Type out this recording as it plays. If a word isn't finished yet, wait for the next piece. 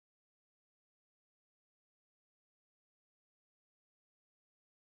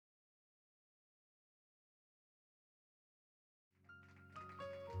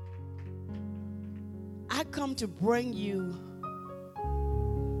I come to bring you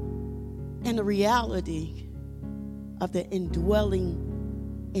in the reality of the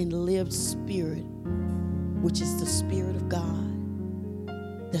indwelling and lived spirit, which is the Spirit of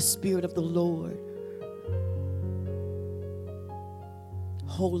God, the Spirit of the Lord.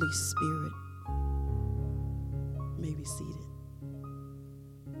 Holy Spirit, you may be seated.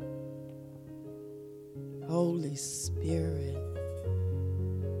 Holy Spirit.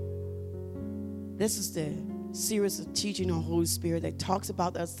 This is the series of teaching on Holy Spirit that talks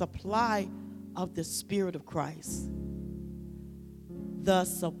about the supply of the Spirit of Christ. The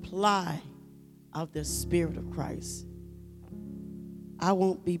supply of the Spirit of Christ. I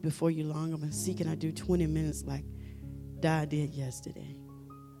won't be before you long. I'm going to see, can I do 20 minutes like Di did yesterday?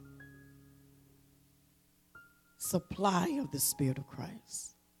 Supply of the Spirit of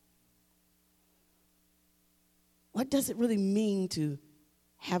Christ. What does it really mean to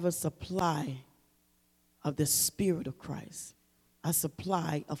have a supply of the Spirit of Christ? A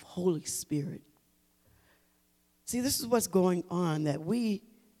supply of Holy Spirit. See, this is what's going on, that we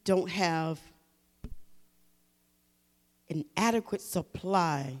don't have an adequate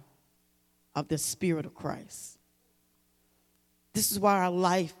supply of the Spirit of Christ. This is why our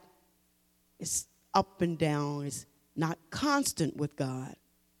life is up and down, is not constant with God,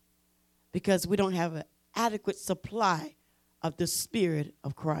 because we don't have an adequate supply of the Spirit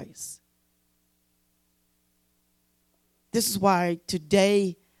of Christ. This is why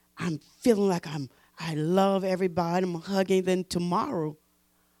today I'm feeling like I love everybody, I'm hugging, then tomorrow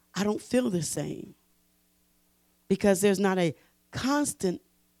I don't feel the same, because there's not a constant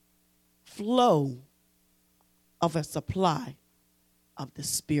flow of a supply of the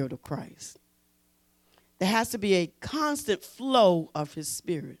Spirit of Christ. There has to be a constant flow of His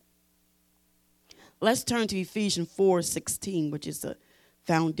Spirit. Let's turn to Ephesians 4:16, which is the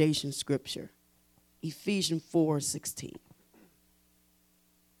foundation scripture. Ephesians 4:16.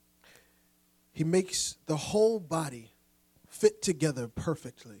 He makes the whole body fit together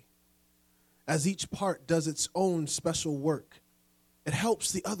perfectly. As each part does its own special work, it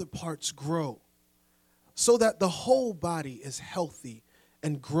helps the other parts grow, so that the whole body is healthy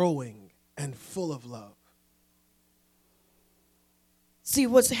and growing and full of love. See,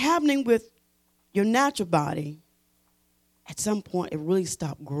 what's happening with your natural body, at some point it really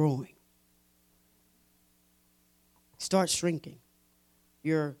stopped growing. Start shrinking.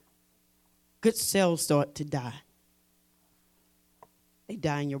 Your good cells start to die. They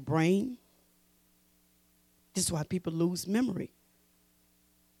die in your brain. This is why people lose memory.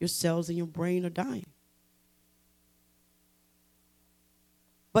 Your cells in your brain are dying.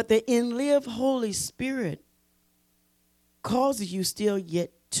 But the in-live Holy Spirit causes you still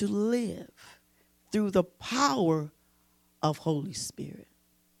yet to live through the power of Holy Spirit.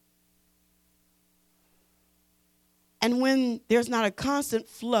 And when there's not a constant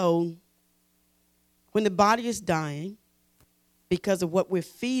flow, when the body is dying because of what we're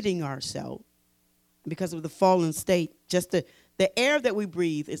feeding ourselves, because of the fallen state, just the air that we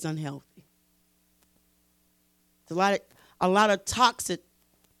breathe is unhealthy. There's a lot of toxic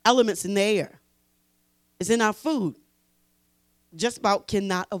elements in the air. It's in our food. Just about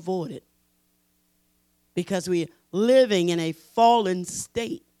cannot avoid it, because we're living in a fallen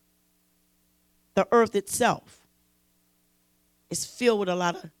state. The earth itself is filled with a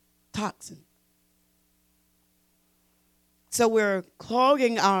lot of toxin. So we're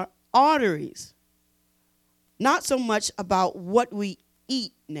clogging our arteries. Not so much about what we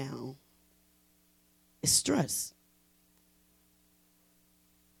eat now. It's stress.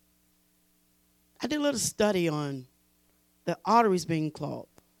 I did a little study on the arteries being clogged.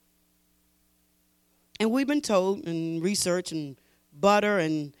 And we've been told in research and butter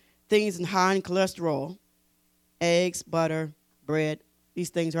and things and high in cholesterol, eggs, butter, bread, these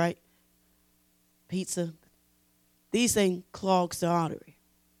things, right? Pizza. These things clogs the artery.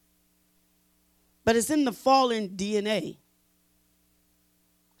 But it's in the fallen DNA.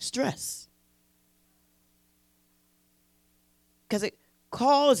 Stress. Because it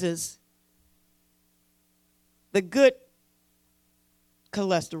causes the good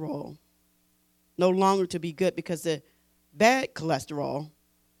cholesterol no longer to be good, because the bad cholesterol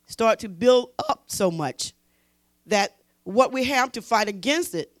start to build up so much that what we have to fight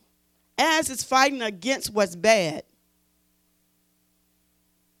against it, as it's fighting against what's bad,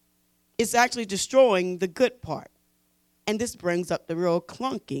 it's actually destroying the good part. And this brings up the real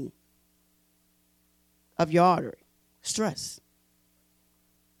clunking of your artery. Stress.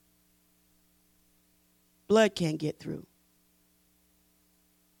 Blood can't get through.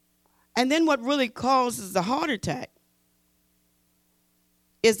 And then what really causes the heart attack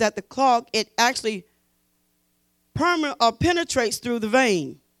is that the clog, it actually penetrates through the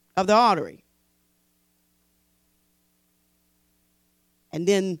vein of the artery. And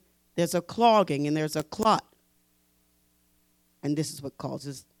then there's a clogging and there's a clot. And this is what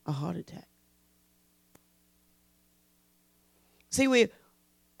causes a heart attack. See,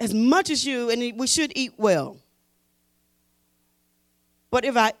 as much as we should eat well. But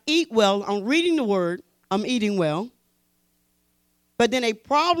if I eat well, I'm reading the word, I'm eating well. But then a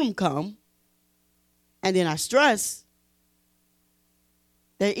problem comes, and then I stress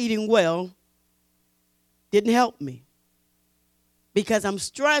that eating well didn't help me. Because I'm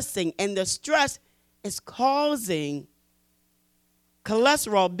stressing, and the stress is causing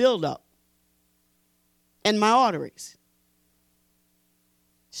cholesterol buildup in my arteries.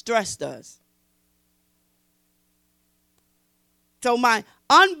 Stress does. So my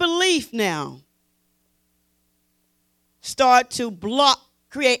unbelief now start to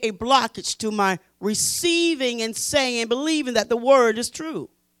create a blockage to my receiving and saying and believing that the word is true.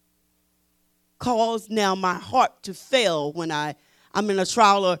 Cause now my heart to fail when I'm in a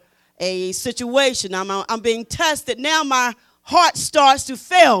trial or a situation. I'm being tested. Now my heart starts to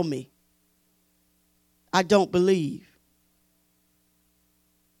fail me. I don't believe.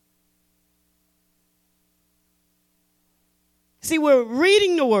 See, we're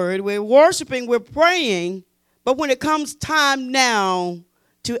reading the word, we're worshiping, we're praying, but when it comes time now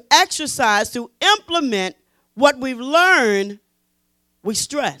to exercise, to implement what we've learned, we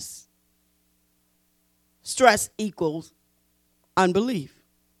stress. Stress equals unbelief.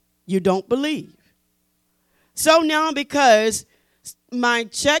 You don't believe. So now because my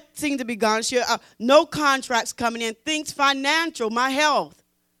check seems to be gone, no contracts coming in, things financial, my health,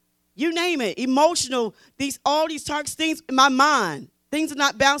 you name it, emotional, all these toxic things in my mind, things are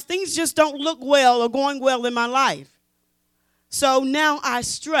not balanced, things just don't look well or going well in my life. So now I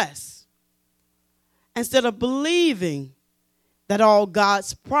stress instead of believing that all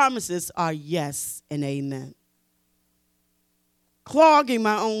God's promises are yes and amen. Clogging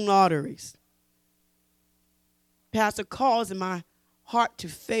my own arteries. Pastor, causing my heart to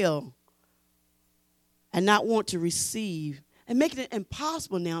fail and not want to receive, and making it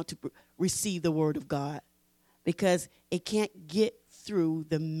impossible now to receive the word of God because it can't get through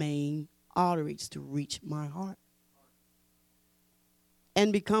the main arteries to reach my heart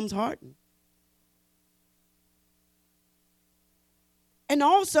and becomes hardened. And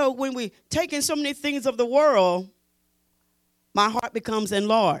also when we take in so many things of the world, my heart becomes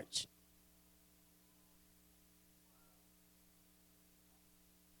enlarged.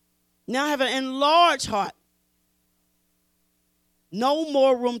 Now I have an enlarged heart. No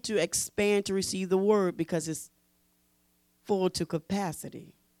more room to expand to receive the word because it's full to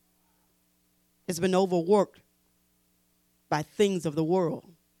capacity. It's been overworked by things of the world.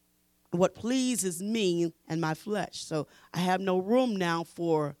 What pleases me and my flesh. So I have no room now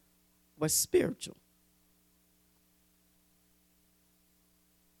for what's spiritual.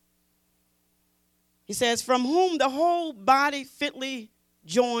 He says, from whom the whole body fitly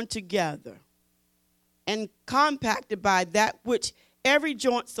joined together and compacted by that which every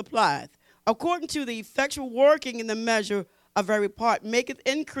joint supplieth, according to the effectual working in the measure of every part, maketh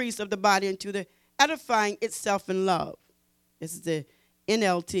increase of the body into the edifying itself in love. This is the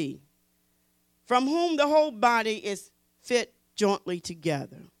NLT. From whom the whole body is fit jointly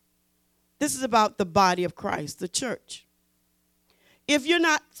together. This is about the body of Christ, the church. If you're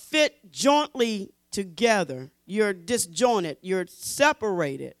not fit jointly together, you're disjointed, you're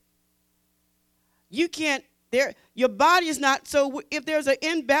separated. You can't, your body is not, so if there's an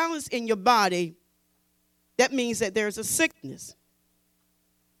imbalance in your body, that means that there's a sickness.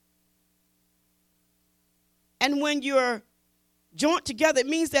 And when you're joined together, it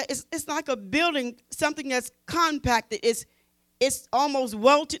means that it's like a building, something that's compacted, it's almost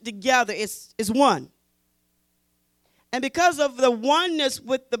welded together, it's one. And because of the oneness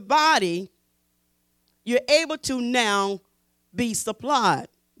with the body, you're able to now be supplied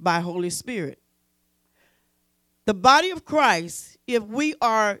by Holy Spirit. The body of Christ, if we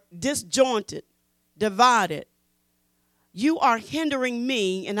are disjointed, divided, you are hindering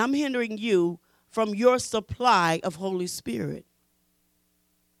me and I'm hindering you from your supply of Holy Spirit.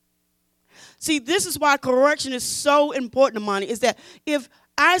 See, this is why correction is so important, Amani, is that if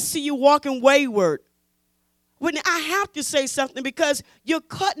I see you walking wayward, when I have to say something because you're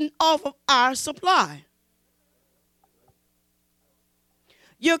cutting off of our supply.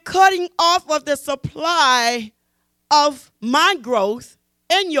 You're cutting off of the supply of my growth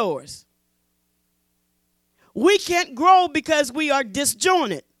and yours. We can't grow because we are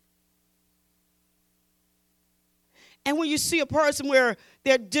disjointed. And when you see a person where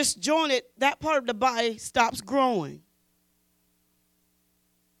they're disjointed, that part of the body stops growing.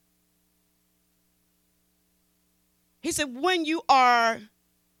 He said, when you are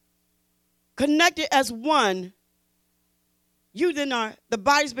connected as one, you then are, the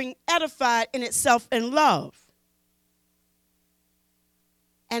body's being edified in itself in love.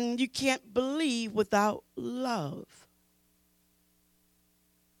 And you can't believe without love.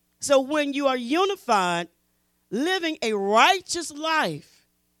 So when you are unified, living a righteous life,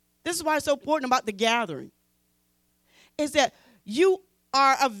 this is why it's so important about the gathering, is that you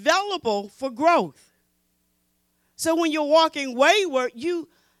are available for growth. So when you're walking wayward, you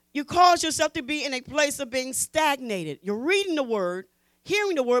cause yourself to be in a place of being stagnated. You're reading the word,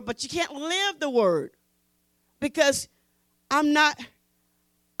 hearing the word, but you can't live the word because I'm not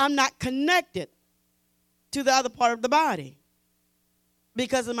connected to the other part of the body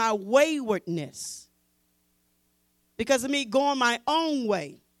because of my waywardness, because of me going my own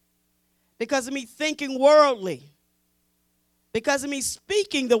way, because of me thinking worldly, because of me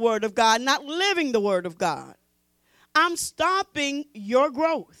speaking the word of God, not living the word of God. I'm stopping your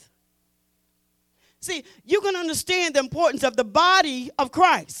growth. See, you can understand the importance of the body of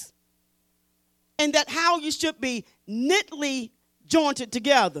Christ and that how you should be knitly jointed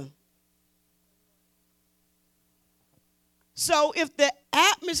together. So if the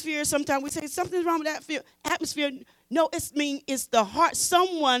atmosphere, sometimes we say something's wrong with that atmosphere. No, it's the heart.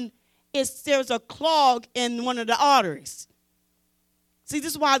 There's a clog in one of the arteries. See,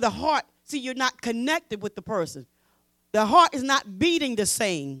 this is why the heart, you're not connected with the person. The heart is not beating the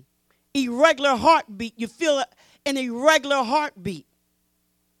same. Irregular heartbeat. You feel an irregular heartbeat.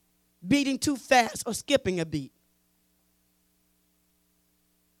 Beating too fast or skipping a beat.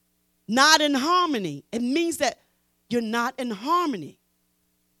 Not in harmony. It means that you're not in harmony.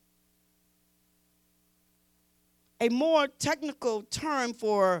 A more technical term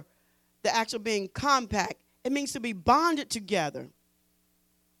for the actual being compact, it means to be bonded together.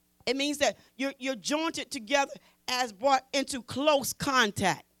 It means that you're jointed together as brought into close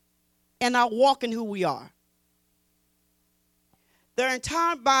contact and are walking who we are. Their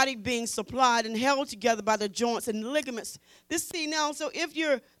entire body being supplied and held together by the joints and ligaments. So if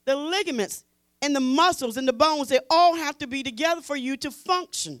the ligaments and the muscles and the bones, they all have to be together for you to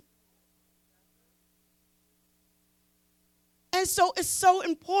function. And so it's so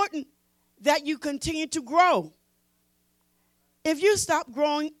important that you continue to grow. If you stop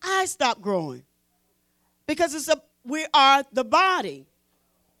growing, I stop growing. Because we are the body.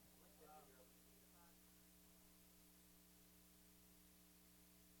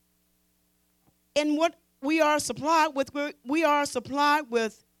 And what we are supplied with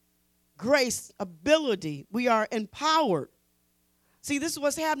grace, ability. We are empowered. See, this is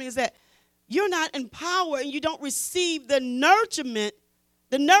what's happening is that you're not empowered and you don't receive the nourishment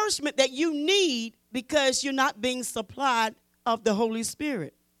that you need because you're not being supplied of the Holy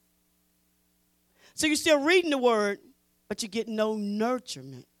Spirit. So you're still reading the word, but you get no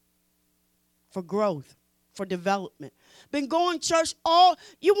nurturement for growth, for development. Been going to church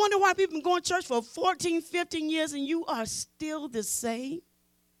you wonder why people been going to church for 14, 15 years and you are still the same?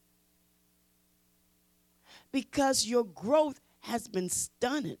 Because your growth has been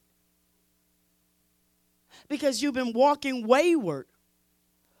stunted. Because you've been walking wayward.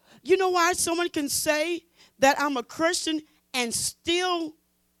 You know why someone can say that I'm a Christian and still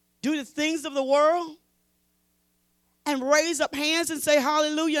do the things of the world and raise up hands and say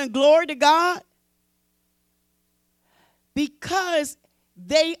hallelujah and glory to God? Because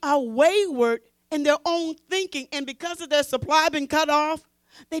they are wayward in their own thinking, and because of their supply been cut off,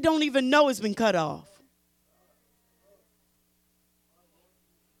 they don't even know it's been cut off.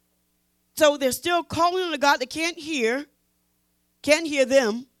 So they're still calling on a God that can't hear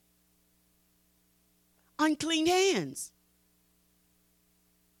them. Unclean hands.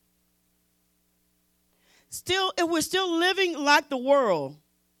 Still, if we're still living like the world,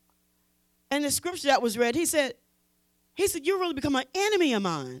 and the scripture that was read, he said, you really become an enemy of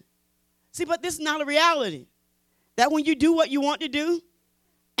mine. See, but this is not a reality. That when you do what you want to do,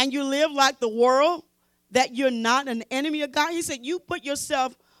 and you live like the world, that you're not an enemy of God. He said, you put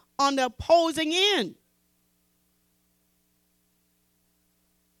yourself on the opposing end.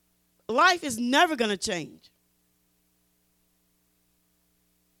 Life is never going to change.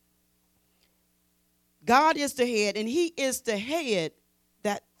 God is the head, and he is the head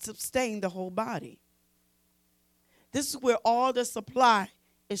that sustains the whole body. This is where all the supply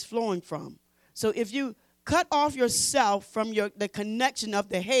is flowing from. So if you cut off yourself from the connection of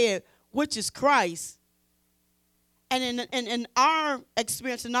the head, which is Christ, and in our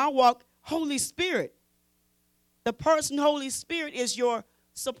experience, in our walk, Holy Spirit, the person Holy Spirit is your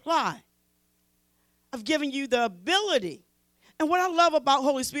supply of giving you the ability. And what I love about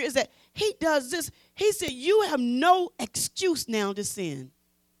Holy Spirit is that he does this. He said, you have no excuse now to sin.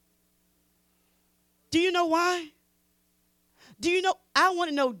 Do you know why? Do you know? I want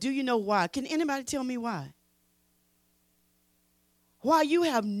to know, do you know why? Can anybody tell me why? Why you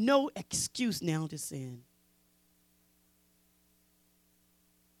have no excuse now to sin.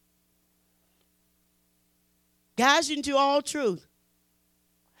 Guides you into all truth.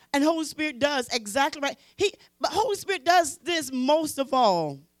 And Holy Spirit does exactly right. But Holy Spirit does this most of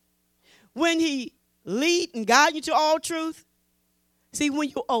all. When he lead and guide you to all truth, see, when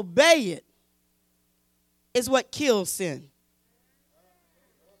you obey it, is what kills sin.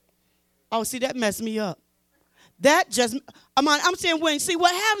 Oh, see, that messed me up. That just, I'm saying when, see,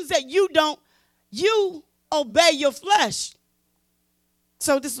 what happens is that you obey your flesh.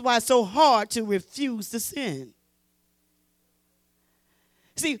 So this is why it's so hard to refuse to sin.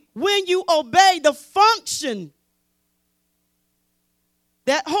 See, when you obey the function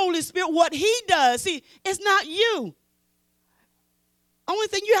that Holy Spirit, what he does, see, it's not you. Only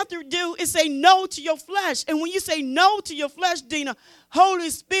thing you have to do is say no to your flesh. And when you say no to your flesh, Dina, Holy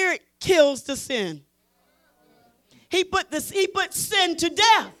Spirit kills the sin. He put sin to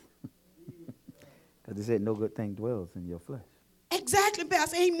death. Because he said no good thing dwells in your flesh. Exactly,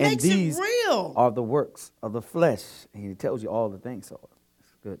 Pastor. He makes it real. Are the works of the flesh. And he tells you all the things. So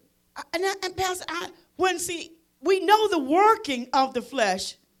it's good. And Pastor, we know the working of the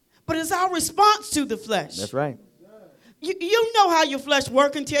flesh, but it's our response to the flesh. That's right. You know how your flesh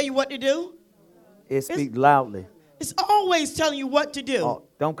works and tell you what to do. It speaks loudly. It's always telling you what to do. Oh,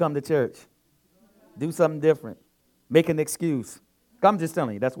 don't come to church. Do something different. Make an excuse. I'm just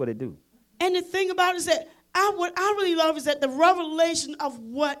telling you, that's what it do. And the thing about it is that what I really love is that the revelation of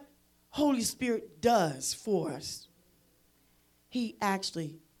what Holy Spirit does for us, he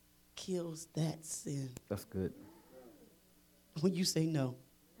actually kills that sin. That's good. When you say no.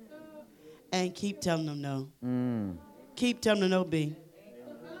 And keep telling them no. Keep telling them no, B.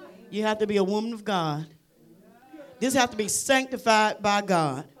 You have to be a woman of God. This has to be sanctified by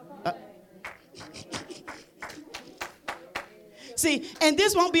God. See, and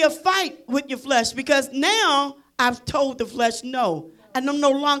this won't be a fight with your flesh because now I've told the flesh no. And I'm no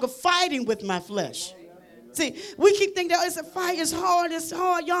longer fighting with my flesh. See, we keep thinking that it's a fight, it's hard.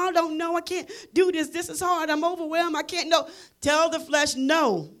 Y'all don't know, I can't do this. This is hard, I'm overwhelmed, I can't know. Tell the flesh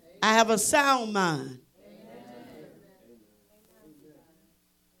no. I have a sound mind.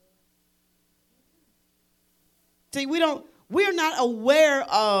 See, we're not aware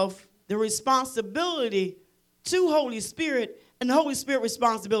of the responsibility to Holy Spirit and the Holy Spirit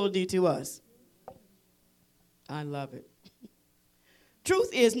responsibility to us. I love it. Truth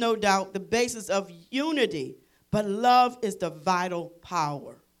is no doubt the basis of unity, but love is the vital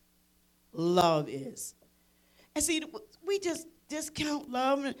power. Love is. And see, we just discount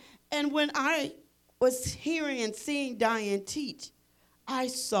love. And when I was hearing and seeing Diane teach, I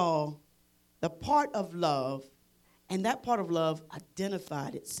saw the part of love, and that part of love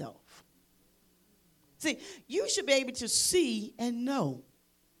identified itself. See, you should be able to see and know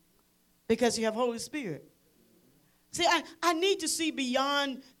because you have Holy Spirit. See, I need to see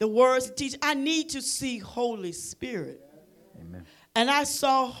beyond the words to teach. I need to see Holy Spirit. Amen. And I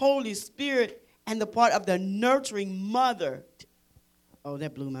saw Holy Spirit and the part of the nurturing mother. Oh,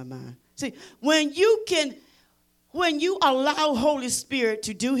 that blew my mind. See, when you allow Holy Spirit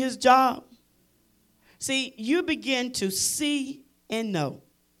to do his job, see, you begin to see and know.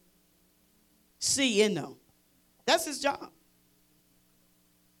 See and know. That's his job.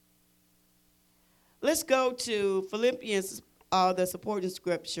 Let's go to Philippians, the supporting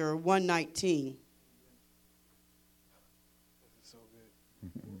scripture, 1:19. So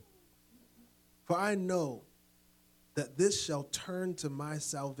good. For I know that this shall turn to my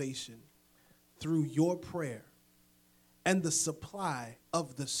salvation through your prayer and the supply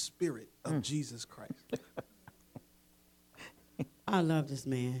of the Spirit of Jesus Christ. I love this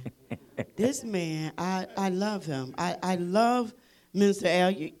man. This man, I love him. I love Minister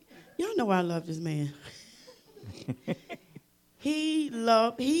Al. Y'all know why I love this man. He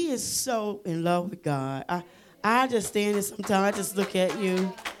is so in love with God. I just stand there sometimes. I just look at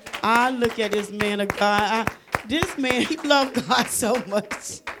you. I look at this man of God. This man, he loves God so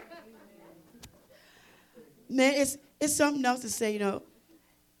much. Man, it's something else to say,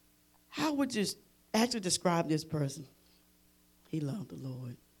 how would you actually describe this person? He loved the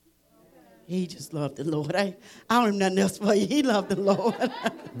Lord. He just loved the Lord. I don't have nothing else for you. He loved the Lord.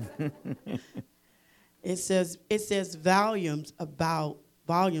 It says volumes about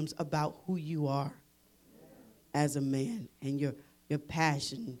who you are as a man and your your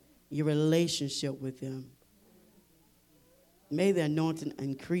passion, your relationship with him. May the anointing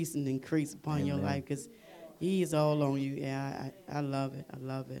increase and increase upon your life, because he is all on you. Yeah, I love it. I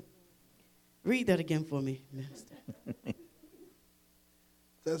love it. Read that again for me, Minister. It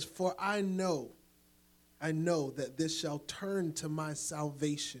says, for I know that this shall turn to my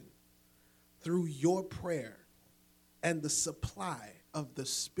salvation through your prayer and the supply of the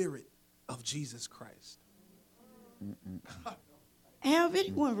Spirit of Jesus Christ. Have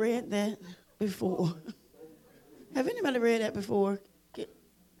anyone read that before? Have anybody read that before?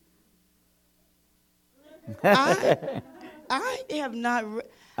 I have not read.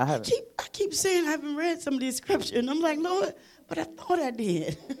 I keep saying I haven't read some of these scriptures, and I'm like, Lord, but I thought I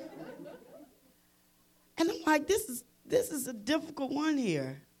did. And I'm like, this is a difficult one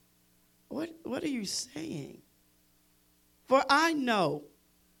here. What are you saying? For I know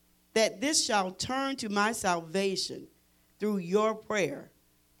that this shall turn to my salvation through your prayer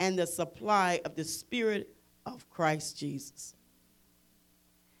and the supply of the Spirit of Christ Jesus.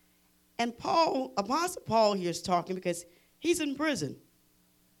 And Apostle Paul here is talking because he's in prison.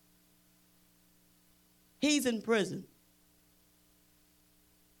 He's in prison.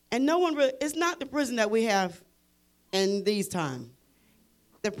 And it's not the prison that we have in these times.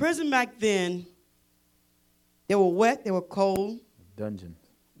 The prison back then, they were wet, they were cold.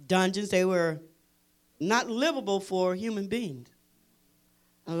 Dungeons, they were not livable for human beings.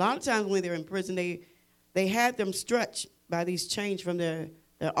 A lot of times when they're in prison, they had them stretched by these chains from their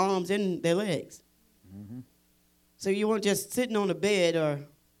arms and their legs. Mm-hmm. So you weren't just sitting on a bed or,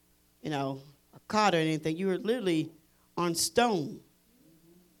 a cot or anything. You were literally on stone.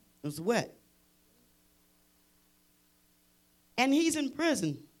 It was wet. And he's in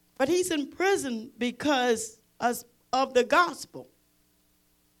prison. But he's in prison because of the gospel.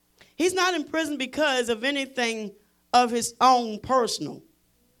 He's not in prison because of anything of his own personal.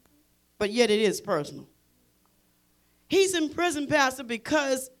 But yet it is personal. He's in prison, Pastor,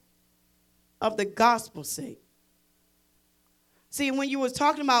 because of the gospel's sake. See, when you was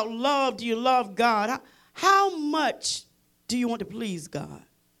talking about love, do you love God? How much do you want to please God?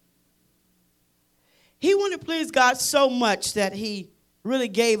 He wanted to please God so much that he really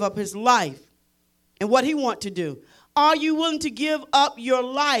gave up his life and what he wanted to do. Are you willing to give up your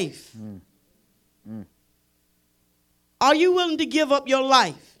life? Are you willing to give up your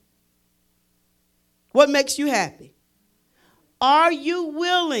life? What makes you happy? Are you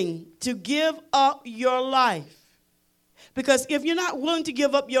willing to give up your life? Because if you're not willing to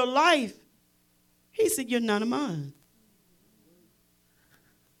give up your life, he said, you're none of mine.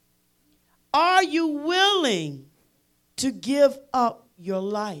 Are you willing to give up your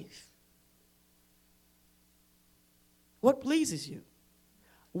life? What pleases you?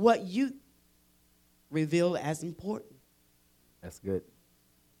 What you reveal as important? That's good.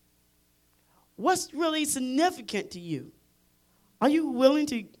 What's really significant to you? Are you willing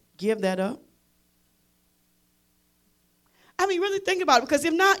to give that up? I mean, really think about it, because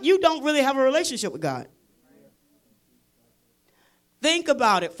if not, you don't really have a relationship with God. Think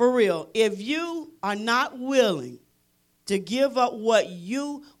about it for real. If you are not willing to give up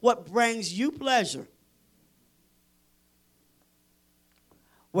what brings you pleasure,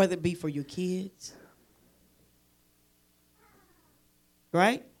 whether it be for your kids,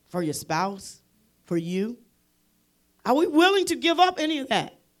 right? For your spouse, for you, are we willing to give up any of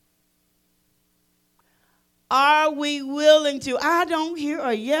that? Are we willing to? I don't hear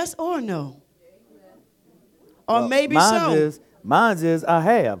a yes or no. Or maybe so. Mine is I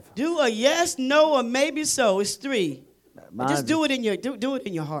have. Do a yes, no, or maybe so. It's 3. Just do it in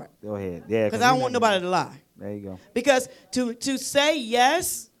your heart. Go ahead. Yeah. Because I don't want nobody to lie. There you go. Because to say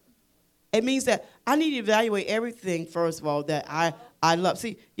yes, it means that I need to evaluate everything, first of all, that I love.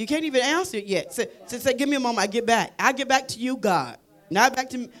 See, you can't even answer it yet. Say, give me a moment. I get back to you, God. Not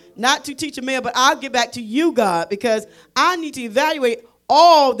to Teacher Mayor, but I'll get back to you, God, because I need to evaluate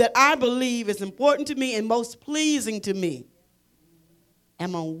all that I believe is important to me and most pleasing to me.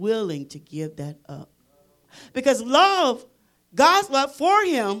 Am I willing to give that up? Because God's love for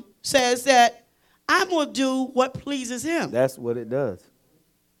him says that I'm going to do what pleases him. That's what it does.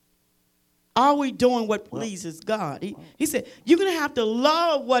 Are we doing what pleases God? He said, you're going to have to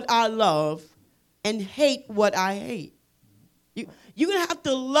love what I love and hate what I hate. You're going to have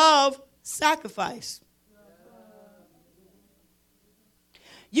to love sacrifice.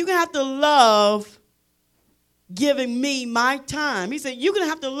 You're going to have to love giving me my time. He said, you're going to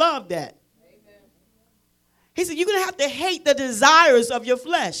have to love that. Amen. He said, you're going to have to hate the desires of your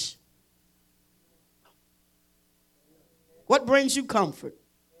flesh. What brings you comfort?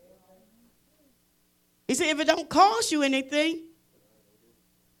 He said, if it don't cost you anything,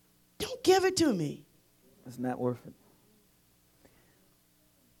 Don't give it to me. It's not worth it.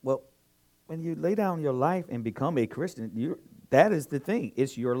 Well, when you lay down your life and become a Christian, that is the thing.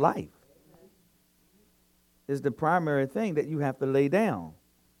 It's your life. It's the primary thing that you have to lay down.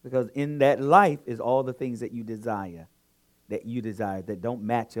 Because in that life is all the things that you desire that don't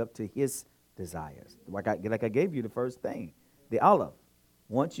match up to his desires. Like I gave you the first thing, the olive.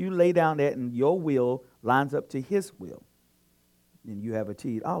 Once you lay down that and your will lines up to his will, then you have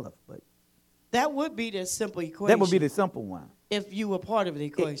achieved olive. But that would be the simple equation. that would be the simple one. If you were part of the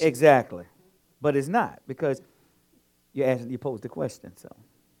equation. Exactly. But it's not, because you posed the question. So.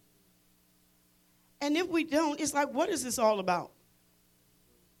 And if we don't, it's like, what is this all about?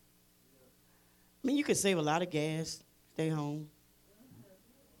 I mean, you could save a lot of gas, stay home,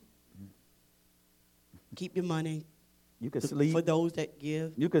 keep your money. You could sleep. For those that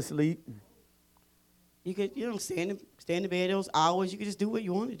give. You could sleep. You could, stay in the bed those hours. You could just do what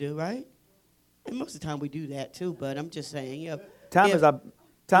you want to do, right? And most of the time we do that too, but I'm just saying,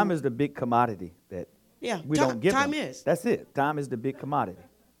 Time is the big commodity that we don't give time them. is. That's it. Time is the big commodity.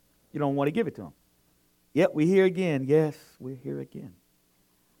 You don't want to give it to them. Yep, we're here again. Yes, we're here again.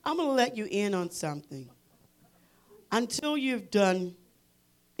 I'm going to let you in on something. Until you've done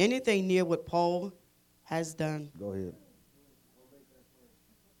anything near what Paul has done, Go ahead.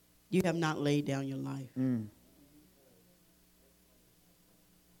 you have not laid down your life.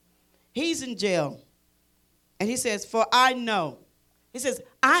 He's in jail. And he says, for I know. He says,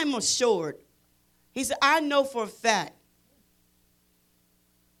 I'm assured. He said, I know for a fact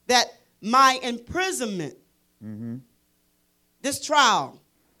that my imprisonment, this trial,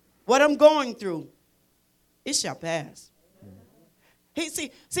 what I'm going through, it shall pass.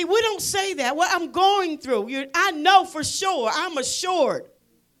 See, we don't say that. What I'm going through, I know for sure. I'm assured.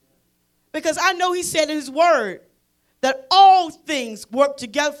 Because I know he said in his word that all things work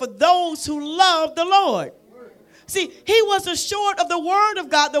together for those who love the Lord. See, he was assured of the word of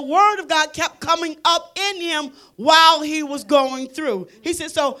God. The word of God kept coming up in him while he was going through. He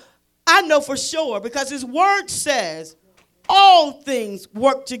said, so I know for sure because his word says all things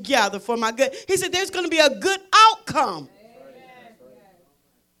work together for my good. He said there's going to be a good outcome.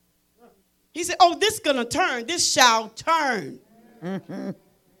 He said, oh, this is going to turn. This shall turn.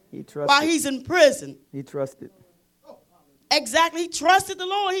 He trusted. While he's in prison. He trusted. Exactly. He trusted the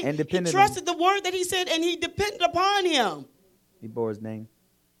Lord. He trusted the word that he said, and he depended upon him. He bore his name.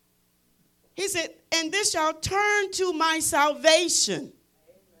 He said, and this shall turn to my salvation.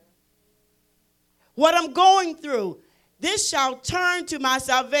 What I'm going through, this shall turn to my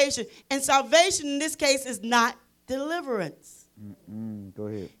salvation. And salvation in this case is not deliverance. Go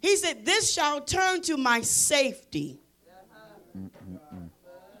ahead. He said, this shall turn to my safety.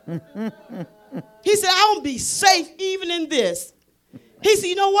 He said, I will be safe even in this. He said,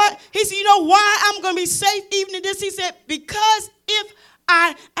 you know what? He said, you know why I'm going to be safe even in this? He said, because if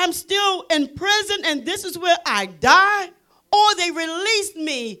I am still in prison and this is where I die, or they release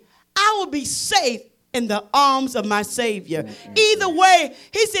me, I will be safe in the arms of my Savior. Either way,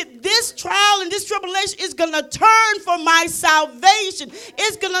 he said, this trial and this tribulation is going to turn for my salvation.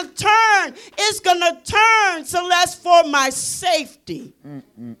 It's going to turn. It's going to turn, Celeste, for my safety.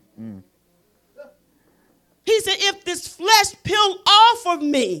 He said, if this flesh peel off of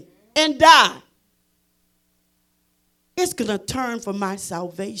me and die, it's going to turn for my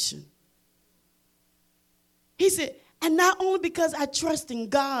salvation. He said, and not only because I trust in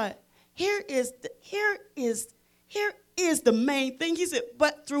God, here is the main thing. He said,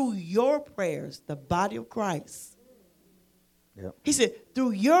 but through your prayers, the body of Christ. Yep. He said,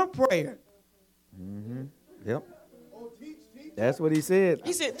 through your prayer. Yep. That's what he said.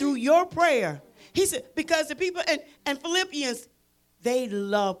 He said, through your prayer. He said, because the people and Philippians, they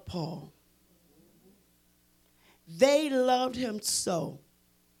loved Paul. They loved him so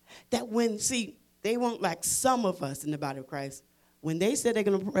that they weren't like some of us in the body of Christ. When they said they're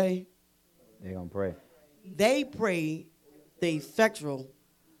going to pray, they're going to pray. They prayed the effectual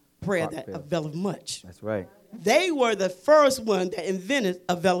prayer that availeth much. That's right. They were the first one that invented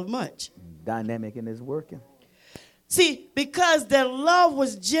availeth much. Dynamic and it's working. See, because their love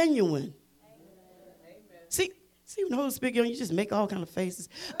was genuine. See when the Holy Spirit, you just make all kind of faces.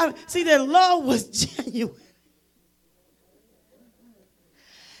 See, their love was genuine.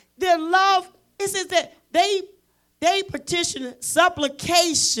 Their love, it says that they petitioned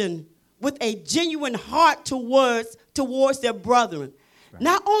supplication with a genuine heart towards their brethren. Right.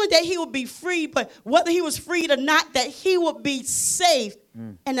 Not only that he would be free, but whether he was freed or not, that he would be safe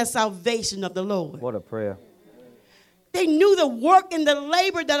in the salvation of the Lord. What a prayer. They knew the work and the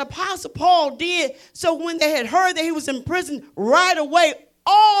labor that Apostle Paul did. So when they had heard that he was in prison, right away,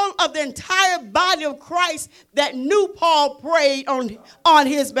 all of the entire body of Christ that knew Paul prayed on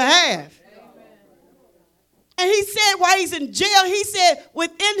his behalf. And he said while he's in jail, he said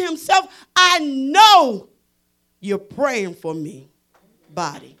within himself, I know you're praying for me,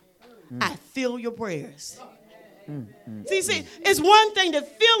 body. I feel your prayers. See, it's one thing to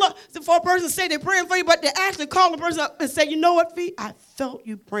feel for a person to say they're praying for you, but to actually call the person up and say, you know what, Fee? I felt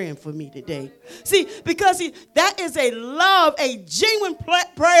you praying for me today. See, because that is a love, a genuine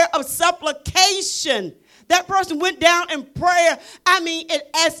prayer of supplication. That person went down in prayer,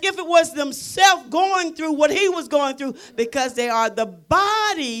 as if it was themselves going through what he was going through, because they are the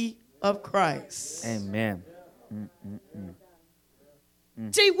body of Christ. Amen.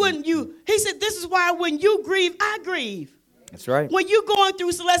 See, he said, this is why when you grieve, I grieve. That's right. When you're going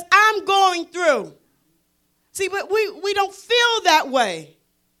through, Celeste, I'm going through. See, but we don't feel that way.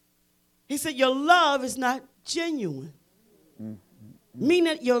 He said, your love is not genuine.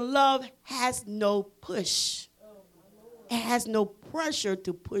 Meaning your love has no push. It has no pressure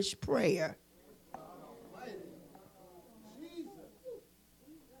to push prayer.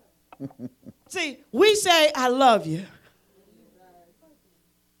 See, we say, I love you.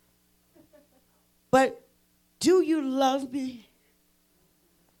 But do you love me?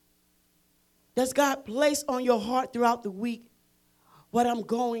 Does God place on your heart throughout the week what I'm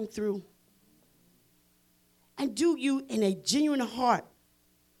going through? And do you in a genuine heart?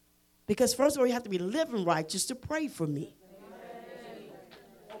 Because first of all, you have to be living righteous to pray for me.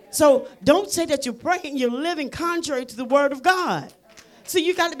 So don't say that you're praying, you're living contrary to the word of God. So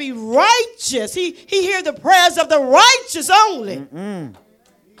you got to be righteous. He hears the prayers of the righteous only.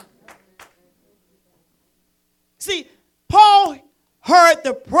 See, Paul heard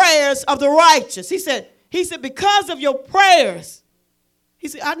the prayers of the righteous. He said, because of your prayers, he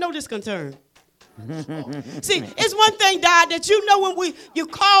said, I know this concern. See, it's one thing, Dad, that you know when you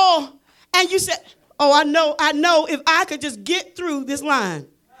call and you said, oh, I know if I could just get through this line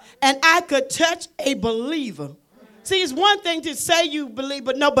and I could touch a believer. See, it's one thing to say you believe,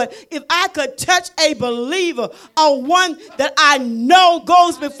 but if I could touch a believer or one that I know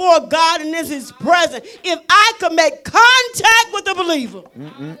goes before God and is his presence, if I could make contact with the believer.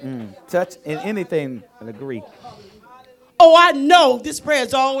 Touch in anything and agree. Oh, I know this prayer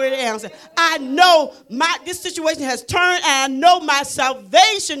is already answered. I know this situation has turned, and I know my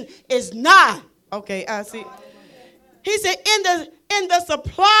salvation is nigh. Okay, I see. He said, in the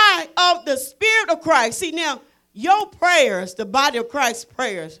supply of the Spirit of Christ. See, now, your prayers, the body of Christ's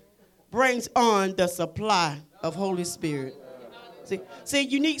prayers, brings on the supply of Holy Spirit. See,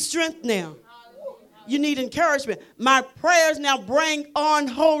 you need strength now. You need encouragement. My prayers now bring on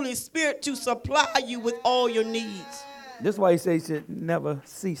Holy Spirit to supply you with all your needs. This is why he says you should never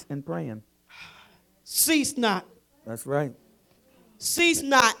cease in praying. Cease not. That's right. Cease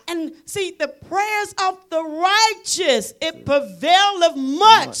not. And see, the prayers of the righteous, it prevaileth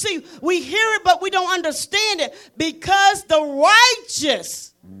much. See, we hear it, but we don't understand it. Because the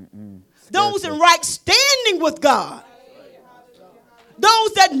righteous, those in right standing with God,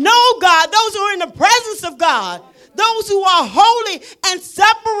 those that know God, those who are in the presence of God, those who are holy and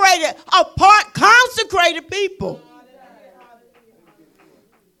separated, apart, consecrated people.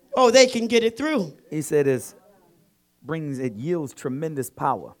 Oh, they can get it through. He said it yields tremendous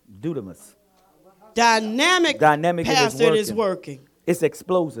power. Dunamis. Dynamic pastor, it is working. It's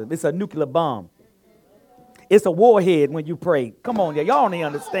explosive. It's a nuclear bomb. It's a warhead when you pray. Come on, y'all don't even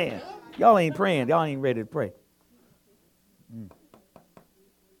understand. Y'all ain't praying. Y'all ain't ready to pray.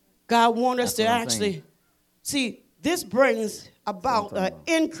 God wants us to actually see. This brings about an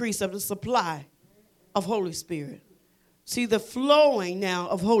increase of the supply of Holy Spirit. See, the flowing now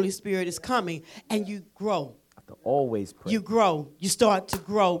of Holy Spirit is coming, and you grow. To always pray. You grow. You start to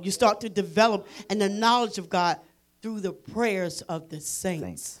grow. You start to develop in the knowledge of God through the prayers of the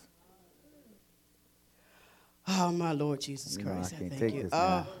saints. Oh, my Lord Jesus Christ, I thank you.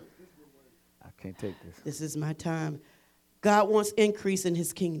 I can't take this. This is my time. God wants increase in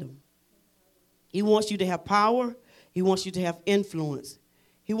his kingdom. He wants you to have power. He wants you to have influence.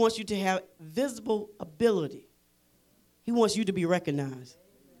 He wants you to have visible ability. He wants you to be recognized.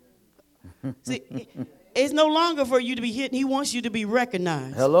 See, it's no longer for you to be hidden. He wants you to be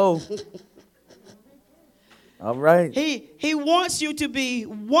recognized. Hello. All right. He wants you to be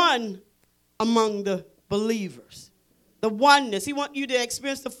one among the believers. The oneness. He wants you to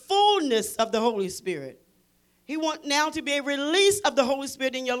experience the fullness of the Holy Spirit. He wants now to be a release of the Holy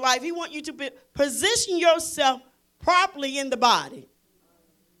Spirit in your life. He wants you to position yourself properly in the body.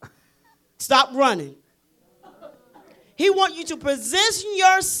 Stop running. He wants you to position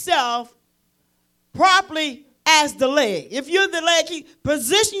yourself properly as the leg. If you're the leg,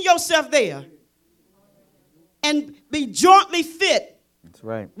 position yourself there and be jointly fit. That's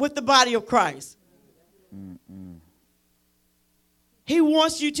right. With the body of Christ. Mm-mm. He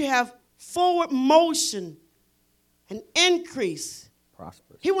wants you to have forward motion and increase.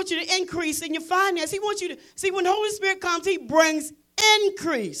 Prosperous. He wants you to increase in your finance. He wants you to see when the Holy Spirit comes, he brings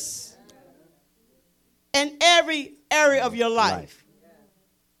increase in every area of your life.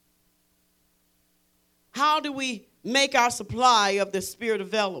 How do we make our supply of the Spirit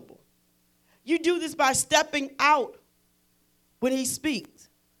available? You do this by stepping out when he speaks.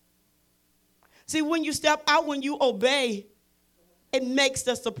 See, when you step out, when you obey, it makes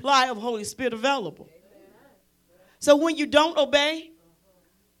the supply of Holy Spirit available. So when you don't obey,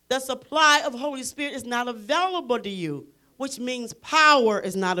 the supply of Holy Spirit is not available to you, which means power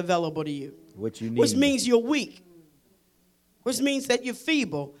is not available to you. What you need. Which means you're weak. Which means that you're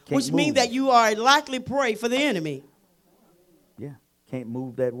feeble. Can't which means move. that you are a likely prey for the enemy. Yeah, can't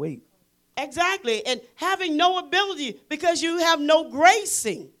move that weight. Exactly. And having no ability because you have no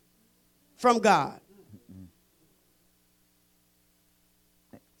gracing from God.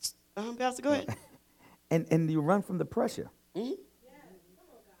 Pastor, go ahead. And you run from the pressure. Mm-hmm.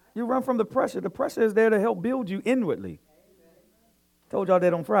 You run from the pressure. The pressure is there to help build you inwardly. Told y'all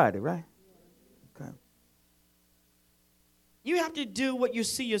that on Friday, right? Okay. You have to do what you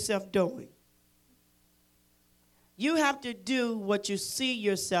see yourself doing. You have to do what you see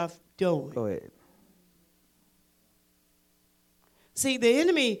yourself doing. Go ahead. See, the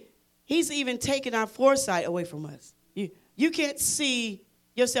enemy, he's even taken our foresight away from us. You can't see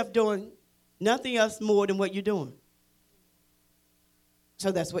yourself doing nothing else more than what you're doing.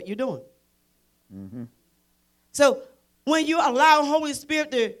 So that's what you're doing. Mm-hmm. So when you allow Holy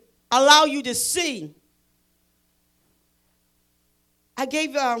Spirit to allow you to see, I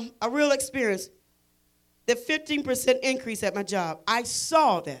gave a real experience, the 15% increase at my job. I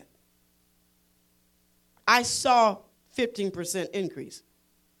saw that. I saw 15% increase.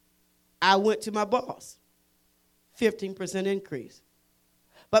 I went to my boss, 15% increase.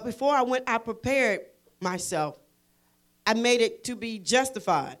 But before I went, I prepared myself. I made it to be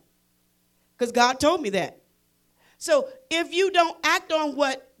justified because God told me that. So if you don't act on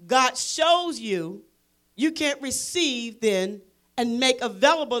what God shows you, you can't receive then and make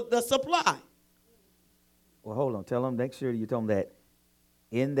available the supply. Well, hold on. Tell them, make sure you tell them that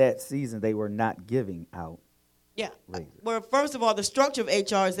in that season they were not giving out. Yeah. raises. Well, first of all, the structure of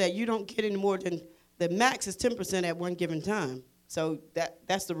HR is that you don't get any more than the max is 10% at one given time. So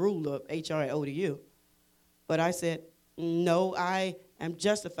that's the rule of HR at ODU. But I said, no, I am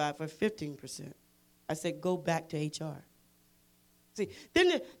justified for 15%. I said, go back to HR. See, then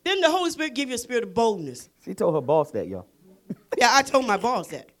the Holy Spirit give you a spirit of boldness. She told her boss that, y'all. Yeah, I told my boss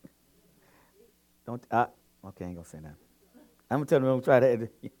that. Okay, I ain't gonna say that. I'm gonna tell them don't try that.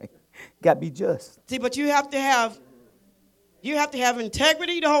 Got to be just. See, but you have to have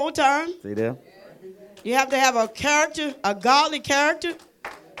integrity the whole time. See there? You have to have a character, a godly character.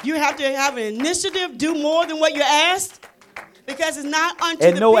 You have to have an initiative, do more than what you're asked, because it's not unto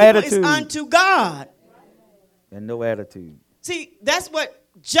And the no people, attitude. it's unto God. And no attitude. See, that's what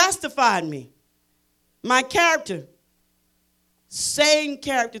justified me. My character. Same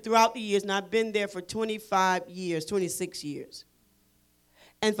character throughout the years, and I've been there for 25 years, 26 years.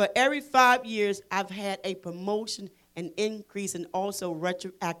 And for every 5 years, I've had a promotion, an increase, and also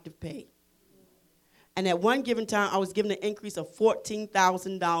retroactive pay. And at one given time, I was given an increase of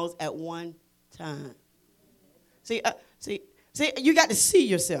 $14,000 at one time. See, you got to see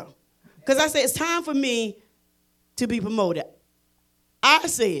yourself. Because I said, it's time for me to be promoted. I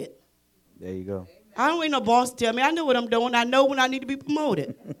said. There you go. I don't need no boss to tell me. I know what I'm doing. I know when I need to be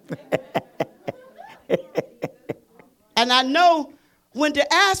promoted. And I know when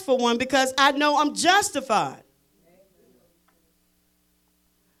to ask for one because I know I'm justified.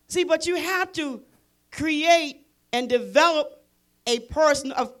 See, but you have to create and develop a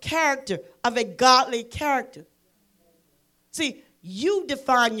person of character, of a godly character. See, you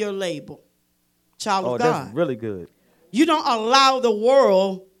define your label, child of God. Oh, that's really good. You don't allow the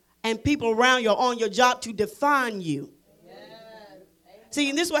world and people around you on your job to define you. See,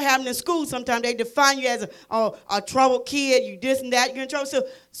 and this is what happens in school sometimes. They define you as a troubled kid, you this and that, you're in trouble. So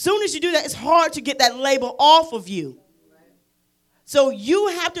as soon as you do that, it's hard to get that label off of you. So you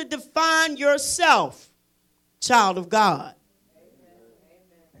have to define yourself, child of God.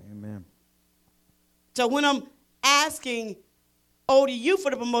 Amen. So when I'm asking ODU for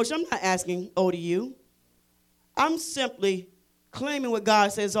the promotion, I'm not asking ODU. I'm simply claiming what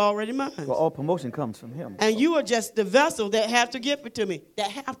God says is already mine. Well, all promotion comes from him. And you are just the vessel that have to give it to me,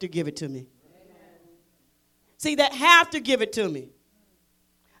 See, See, that have to give it to me.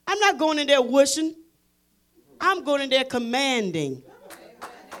 I'm not going in there wishing. I'm going in there commanding.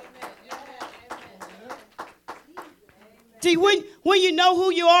 See, when you know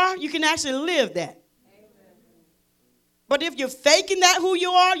who you are, you can actually live that. But if you're faking that who you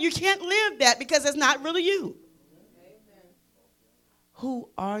are, you can't live that because it's not really you. Who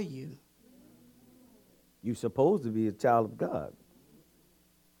are you? You're supposed to be a child of God.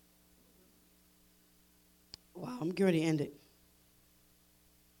 Wow, I'm getting ready to end it.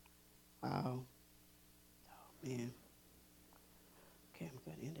 Wow. Oh, man. Okay, I'm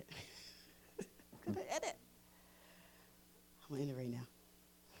going to end it. I'm going to end it. I'm going to end it right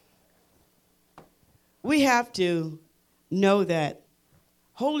now. We have to know that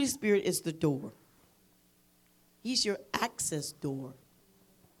Holy Spirit is the door. He's your access door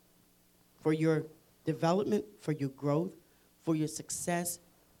for your development, for your growth, for your success,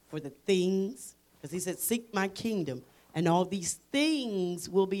 for the things. Because he said, seek my kingdom, and all these things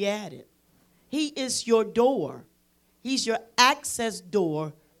will be added. He is your door. He's your access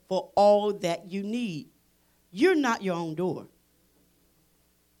door for all that you need. You're not your own door.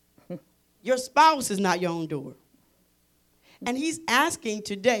 Your spouse is not your own door. And he's asking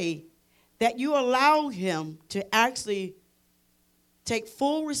today that you allow him to actually take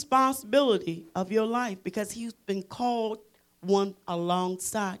full responsibility of your life, because he's been called one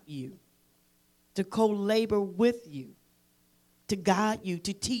alongside you, to co-labor with you, to guide you,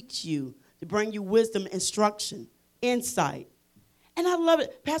 to teach you, to bring you wisdom, instruction, insight. And I love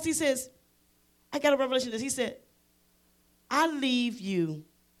it. Pastor, he says, I got a revelation of this. He said, I leave you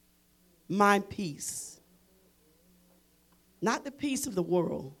my peace. Not the peace of the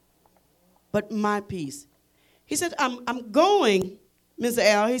world, but my peace. He said, I'm going, Mr.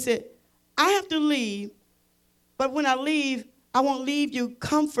 Al. He said, I have to leave, but when I leave, I won't leave you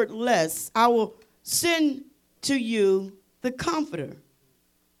comfortless. I will send to you the Comforter.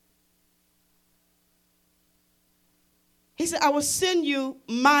 He said, I will send you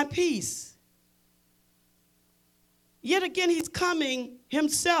my peace. Yet again, he's coming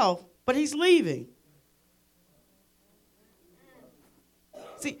himself, but he's leaving.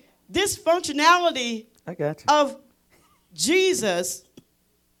 See, this functionality of Jesus,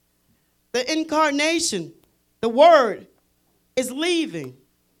 the incarnation, the Word, is leaving.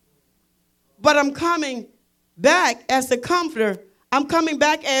 But I'm coming back as the Comforter. I'm coming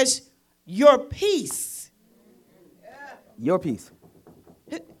back as your peace. Your peace.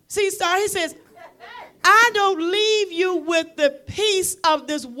 See, Star, he says, I don't leave you with the peace of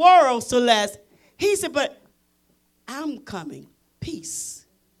this world, Celeste. He said, but I'm coming, peace.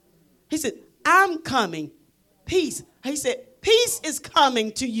 He said, I'm coming, peace. He said, peace is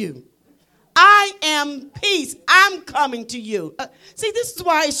coming to you. I am peace. I'm coming to you. See, this is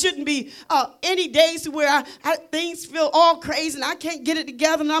why it shouldn't be any days where things feel all crazy and I can't get it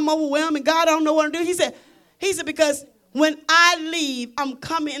together and I'm overwhelmed and God, I don't know what to do. He said, because when I leave, I'm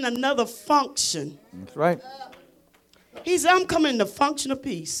coming in another function. That's right. He said, I'm coming in the function of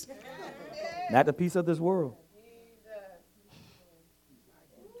peace. Not the peace of this world.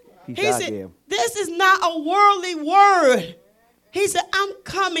 Peace He said, this is not a worldly word. He said, I'm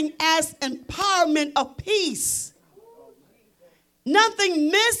coming as empowerment of peace. Nothing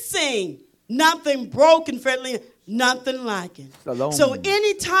missing, nothing broken, friendly, nothing lacking. Shalom. So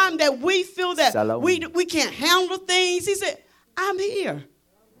anytime that we feel that Shalom. we can't handle things, he said, I'm here.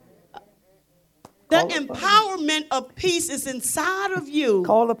 The empowerment of peace is inside of you.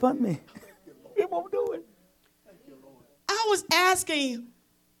 Call upon me. He won't do it. I was asking,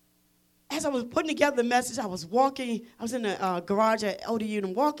 as I was putting together the message, I was walking, I was in the garage at ODU, and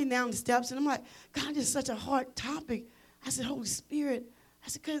I'm walking down the steps, and I'm like, God, this is such a hard topic. I said, Holy Spirit, I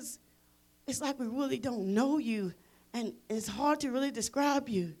said, because it's like we really don't know you, and it's hard to really describe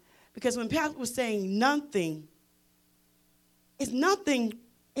you. Because when Pastor was saying nothing, it's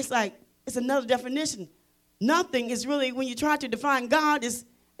like, it's another definition. Nothing is really, when you try to define God, is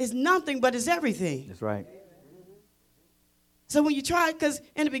nothing, but it's everything. That's right. So when you try, because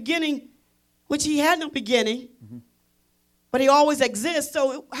in the beginning, which he had no beginning, but he always exists.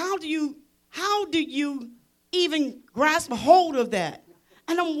 So how do you even grasp a hold of that?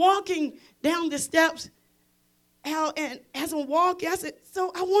 And I'm walking down the steps, Al, and as I'm walking, I said,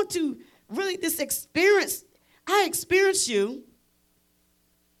 so I want to really this experience. I experience you.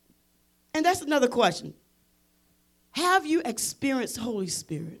 And that's another question. Have you experienced Holy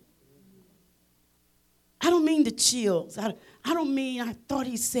Spirit? I don't mean the chills. I don't mean I thought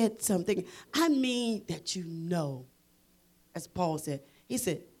he said something. I mean that you know, as Paul said. He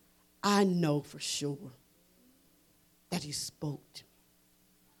said, I know for sure that he spoke to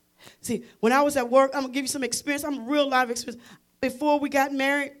me. See, when I was at work, I'm going to give you some experience. I'm a real life experience. Before we got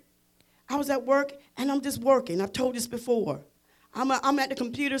married, I was at work, and I'm just working. I've told this before. I'm at the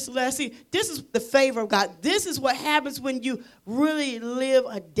computer, Celeste. See, this is the favor of God. This is what happens when you really live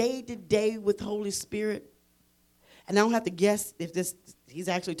a day-to-day with the Holy Spirit. And I don't have to guess if he's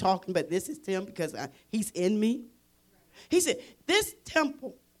actually talking, but this is Tim because he's in me. He said, this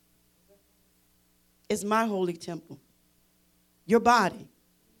temple is my holy temple, your body.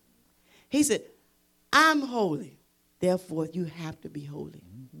 He said, I'm holy. Therefore, you have to be holy.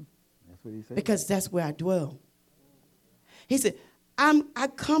 Mm-hmm. That's what he said. Because that's where I dwell. He said, I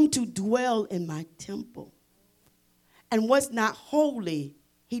come to dwell in my temple. And what's not holy,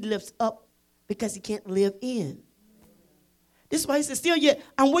 he lifts up because he can't live in. This is why he said, still yet,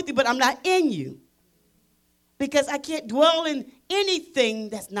 I'm with you, but I'm not in you. Because I can't dwell in anything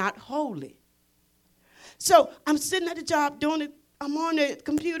that's not holy. So I'm sitting at the job doing it. I'm on the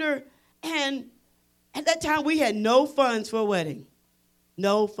computer, and at that time we had no funds for a wedding.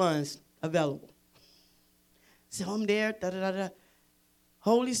 No funds available. So I'm there, da-da-da-da.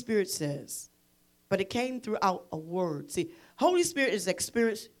 Holy Spirit says, but it came throughout a word. See, Holy Spirit is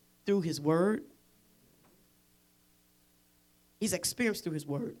experienced through his word. He's experienced through his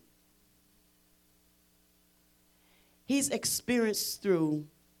word. He's experienced through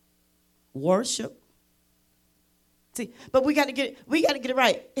worship. See, but we got to get it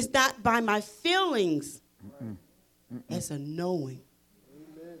right. It's not by my feelings. Mm-mm. Mm-mm. It's a knowing.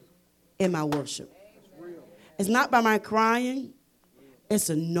 Amen. In my worship. It's not by my crying. It's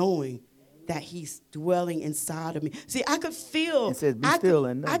a knowing that he's dwelling inside of me. See, I could feel. It says, be still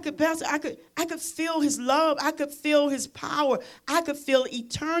and know. I could feel his love. I could feel his power. I could feel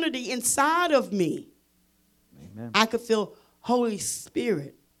eternity inside of me. Amen. I could feel Holy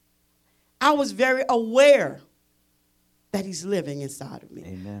Spirit. I was very aware that he's living inside of me.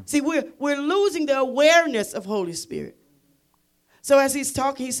 Amen. See, we're losing the awareness of Holy Spirit. So as he's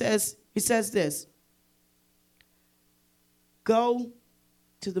talking, he says this. Go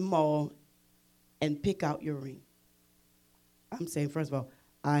to the mall and pick out your ring. I'm saying, first of all,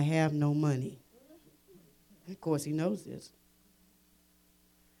 I have no money. And of course, he knows this.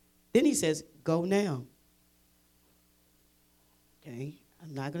 Then he says, go now. Okay,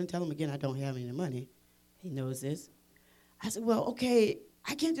 I'm not going to tell him again I don't have any money. He knows this. I said, well, okay,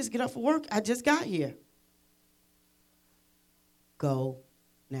 I can't just get off of work. I just got here. Go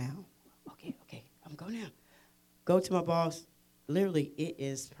now. Okay, I'm going now. Go to my boss. Literally, it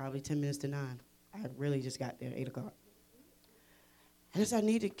is probably 10 minutes to 9. I really just got there, 8 o'clock. And I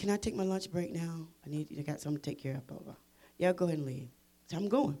said, can I take my lunch break now? I got something to take care of, blah, blah. Yeah, go ahead and leave. So I'm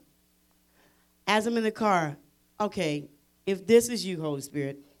going. As I'm in the car, okay, if this is you, Holy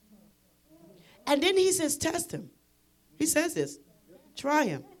Spirit. And then he says, test him. He says this, try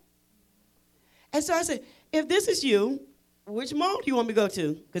him. And so I said, if this is you, which mall do you want me to go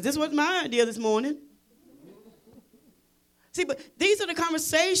to? Because this was my idea this morning. See, but these are the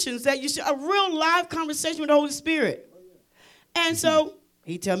conversations that you should, a real live conversation with the Holy Spirit. And so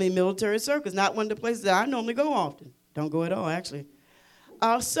he tell me Military Circus, not one of the places that I normally go often. Don't go at all, actually.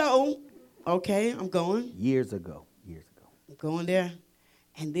 So, okay, I'm going. Years ago. I'm going there.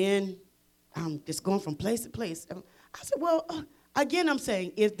 And then I'm just going from place to place. I said, well, again, I'm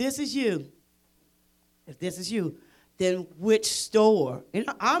saying, if this is you, then which store? And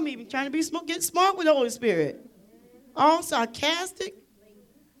I'm even trying to get smart with the Holy Spirit. All sarcastic.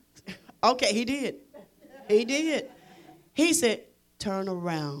 Okay, he did. He said, turn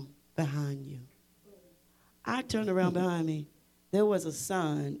around behind you. I turned around behind me. There was a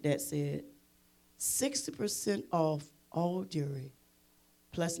sign that said 60% off all jewelry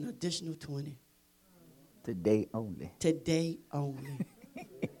plus an additional 20. Today only.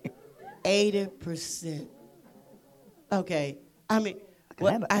 80%. Okay. I mean,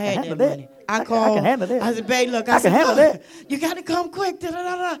 I had that that money. I called. I can handle that. I said, babe, look. I can handle that. You got to come quick.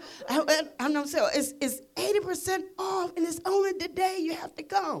 Da-da-da-da. I'm saying it's 80% off, and it's only the day you have to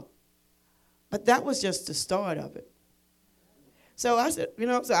come. But that was just the start of it. So I said,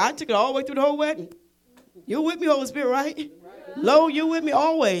 so I took it all the way through the whole wedding. You're with me, Holy Spirit, right? Lo, you're with me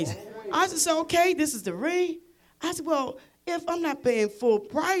always. I said, so okay, this is the ring. I said, well, if I'm not paying full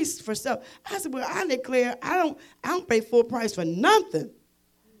price for stuff, I said, well, I declare I don't pay full price for nothing.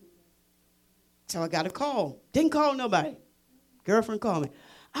 So I got a call. Didn't call nobody. Girlfriend called me.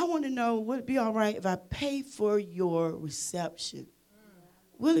 I want to know, would it be all right if I pay for your reception?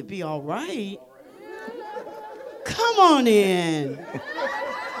 Will it be all right? Come on in.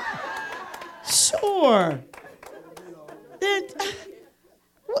 Sure. Then,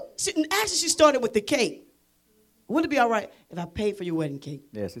 actually, she started with the cake. would it be all right if I paid for your wedding cake?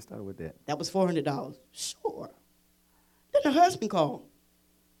 Yes, it started with that. That was $400. Sure. Then the husband called.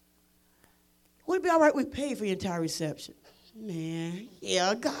 Would it be all right if we paid for your entire reception? Man,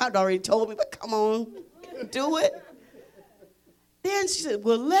 yeah, God already told me, but come on, do it. Then she said,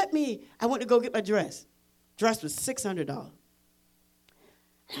 well, I went to go get my dress. Dress was $600. And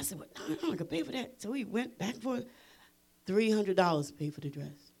I said, well, no, I'm not going to pay for that. So we went back and forth, $300 to pay for the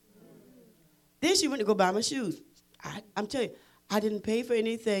dress. Then she went to go buy my shoes. I'm telling you, I didn't pay for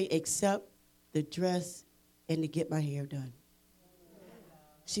anything except the dress and to get my hair done.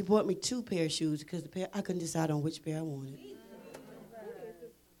 She bought me 2 pair of shoes because I couldn't decide on which pair I wanted.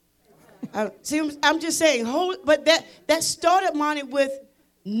 I'm just saying, but that started mine with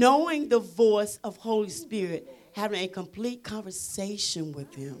knowing the voice of Holy Spirit, having a complete conversation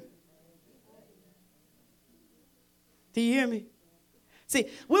with him. Do you hear me? See,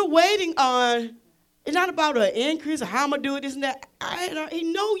 we're waiting on, it's not about an increase or how I'm going to do it, this and that. He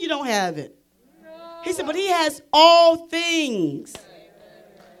know you don't have it. He said, but he has all things.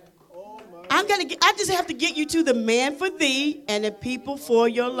 I just have to get you to the man for thee and the people for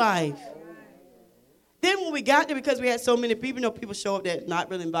your life. Then when we got there, because we had so many people, people show up that's not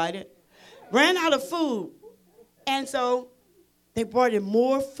really invited, ran out of food. And so they brought in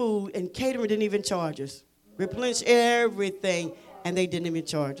more food, and catering didn't even charge us. Replenished everything, and they didn't even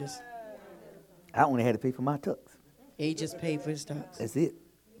charge us. I only had to pay for my tux. He just paid for his tux. That's it.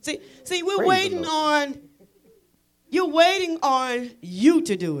 See, you're waiting on you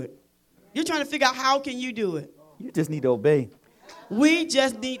to do it. You're trying to figure out how can you do it. You just need to obey. We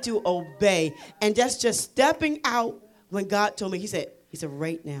just need to obey. And that's just stepping out when God told me. He said,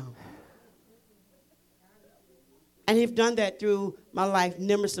 right now. And he's done that through my life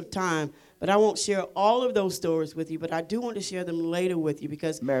numerous of times. But I won't share all of those stories with you. But I do want to share them later with you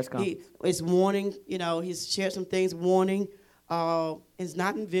because he is warning. He's shared some things, warning. It's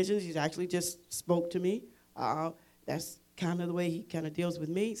not in visions. He's actually just spoke to me. That's kind of the way he kind of deals with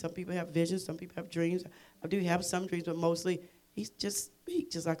me. Some people have visions. Some people have dreams. I do have some dreams, but mostly he just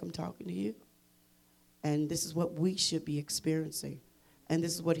speaks just like I'm talking to you. And this is what we should be experiencing. And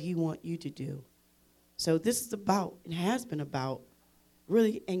this is what he wants you to do. So this is about, and has been about,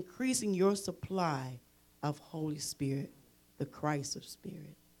 really increasing your supply of Holy Spirit, the Christ of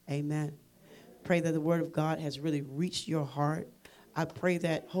Spirit. Amen. Pray that the word of God has really reached your heart. I pray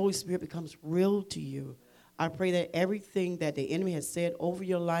that Holy Spirit becomes real to you. I pray that everything that the enemy has said over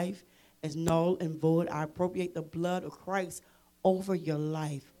your life is null and void. I appropriate the blood of Christ over your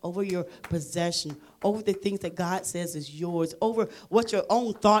life, over your possession, over the things that God says is yours, over what your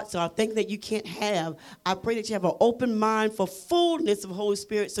own thoughts are, things that you can't have. I pray that you have an open mind for fullness of Holy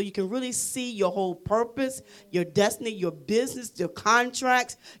Spirit so you can really see your whole purpose, your destiny, your business, your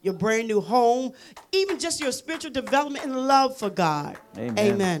contracts, your brand new home, even just your spiritual development and love for God. Amen.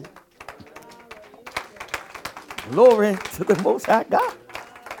 Amen. Glory to the Most High God.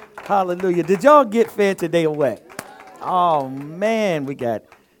 Hallelujah. Did y'all get fed today or what? Oh, man, we got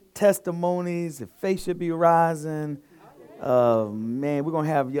testimonies. The faith should be rising. Man, we're going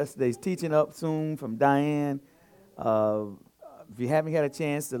to have yesterday's teaching up soon from Diane. If you haven't had a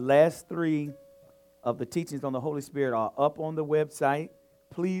chance, the last 3 of the teachings on the Holy Spirit are up on the website.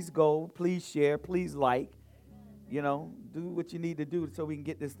 Please go. Please share. Please like. Do what you need to do so we can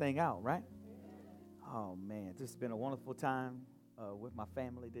get this thing out, right? Oh, man, this has been a wonderful time with my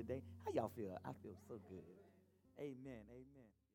family today. How y'all feel? I feel so good. Amen. Amen.